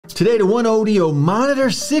Today, the OneOdio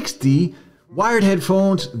Monitor 60 wired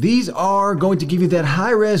headphones. These are going to give you that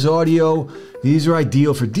high-res audio. These are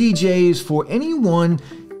ideal for DJs, for anyone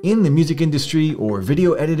in the music industry or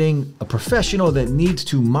video editing, a professional that needs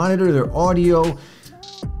to monitor their audio.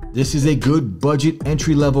 This is a good budget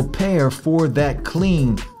entry-level pair for that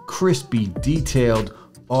clean, crispy, detailed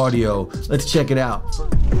audio. Let's check it out.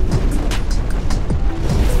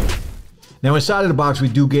 Now inside of the box, we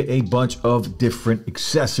do get a bunch of different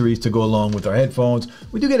accessories to go along with our headphones.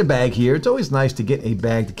 We do get a bag here. It's always nice to get a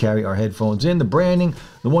bag to carry our headphones in. The branding,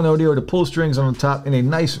 the OneOdio, the pull strings on the top in a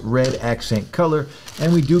nice red accent color.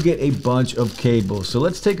 And we do get a bunch of cables. So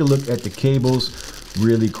let's take a look at the cables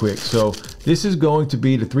really quick. So this is going to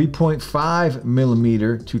be the 3.5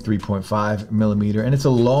 millimeter to 3.5 millimeter. And it's a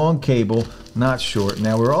long cable, not short.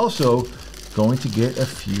 Now we're also going to get a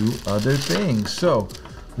few other things. So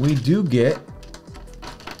we do get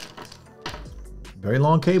very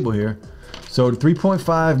long cable here. So the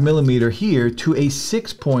 3.5 millimeter here to a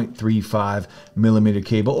 6.35 millimeter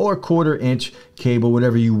cable, or 1/4 inch cable,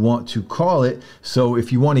 whatever you want to call it. So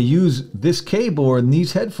if you want to use this cable or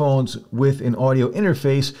these headphones with an audio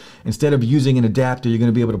interface, instead of using an adapter, you're going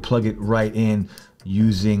to be able to plug it right in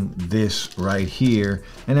using this right here.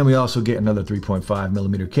 And then we also get another 3.5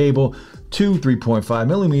 millimeter cable to 3.5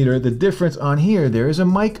 millimeter. The difference on here, there is a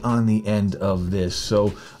mic on the end of this.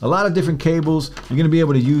 So a lot of different cables. You're going to be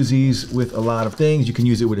able to use these with a lot of things. You can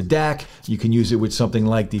use it with a DAC. You can use it with something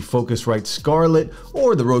like the Focusrite Scarlett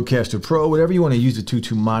or the Rodecaster Pro, whatever you want to use it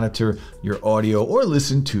to monitor your audio or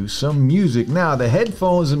listen to some music. Now the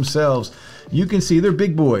headphones themselves, you can see they're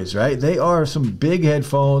big boys, right? They are some big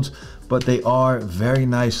headphones, but they are very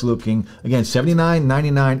nice looking. Again,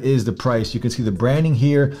 $79.99 is the price. You can see the branding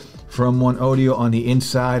here from OneOdio on the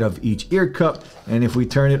inside of each ear cup. And if we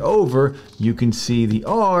turn it over, you can see the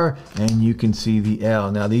R and you can see the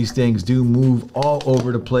L. Now these things do move all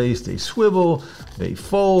over the place. They swivel, they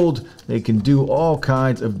fold, they can do all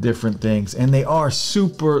kinds of different things. And they are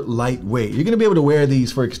super lightweight. You're gonna be able to wear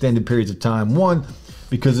these for extended periods of time. One,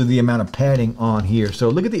 because of the amount of padding on here. So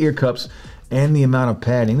look at the ear cups and the amount of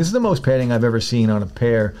padding. This is the most padding I've ever seen on a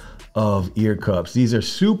pair of ear cups. These are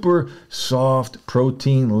super soft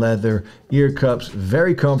protein leather ear cups,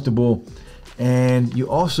 very comfortable. And you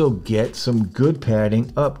also get some good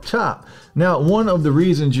padding up top. Now, one of the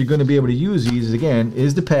reasons you're going to be able to use these, again,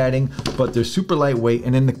 is the padding, but they're super lightweight,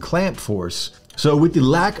 and then the clamp force. So with the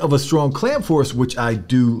lack of a strong clamp force, which I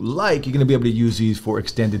do like, you're going to be able to use these for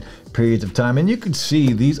extended periods of time. And you can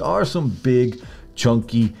see these are some big,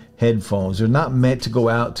 chunky headphones. They're not meant to go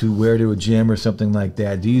out to wear to a gym or something like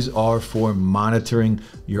that. These are for monitoring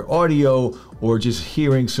your audio or just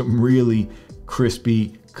hearing some really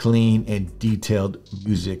crispy, clean, and detailed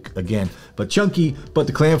music. Again, but chunky, but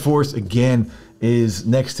the clamp force, again, is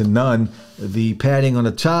next to none. The padding on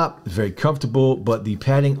the top is very comfortable, but the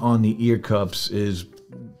padding on the ear cups is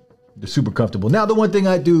super comfortable. Now, the one thing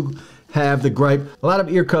I do have the gripe, a lot of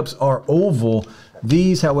ear cups are oval.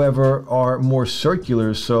 These, however, are more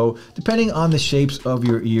circular, so depending on the shapes of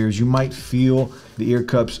your ears, you might feel the ear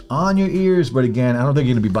cups on your ears, but again, I don't think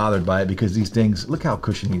you're gonna be bothered by it because these things, look how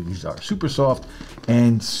cushiony these are. Super soft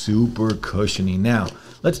and super cushiony. Now,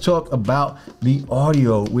 let's talk about the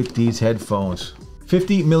audio with these headphones.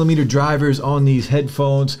 50 millimeter drivers on these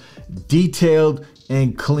headphones, detailed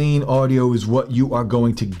and clean audio is what you are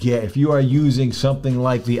going to get. If you are using something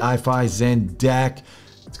like the iFi Zen DAC,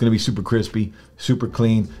 it's gonna be super crispy, super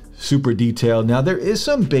clean, super detailed. Now there is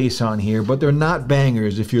some bass on here, but they're not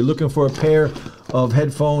bangers. If you're looking for a pair of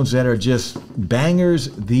headphones that are just bangers,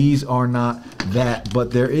 these are not that,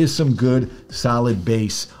 but there is some good solid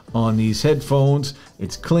bass on these headphones.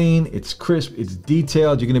 It's clean, it's crisp, it's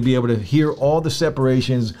detailed. You're gonna be able to hear all the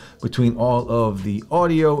separations between all of the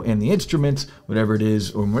audio and the instruments, whatever it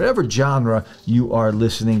is, or whatever genre you are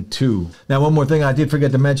listening to. Now, one more thing I did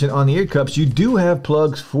forget to mention on the ear cups, you do have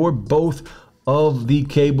plugs for both of the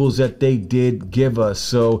cables that they did give us.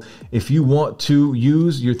 So if you want to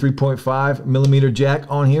use your 3.5 millimeter jack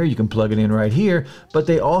on here, you can plug it in right here, but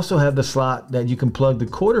they also have the slot that you can plug the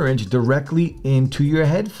 1/4 inch directly into your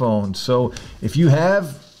headphones. So if you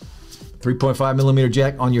have 3.5 millimeter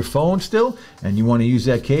jack on your phone still, and you want to use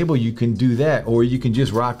that cable, you can do that. Or you can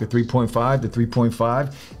just rock the 3.5 to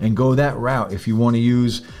 3.5 and go that route. If you want to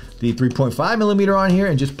use the 3.5 millimeter on here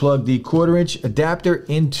and just plug the 1/4 inch adapter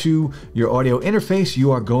into your audio interface,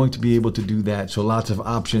 you are going to be able to do that. So lots of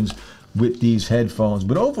options with these headphones.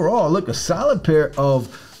 But overall, look, a solid pair of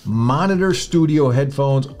Monitor Studio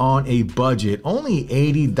headphones on a budget, only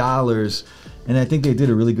 $80. And I think they did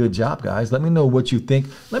a really good job, guys. Let me know what you think.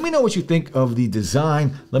 Let me know what you think of the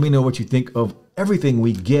design. Let me know what you think of everything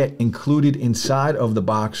we get included inside of the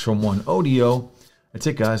box from OneOdio. That's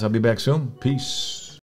it, guys. I'll be back soon. Peace.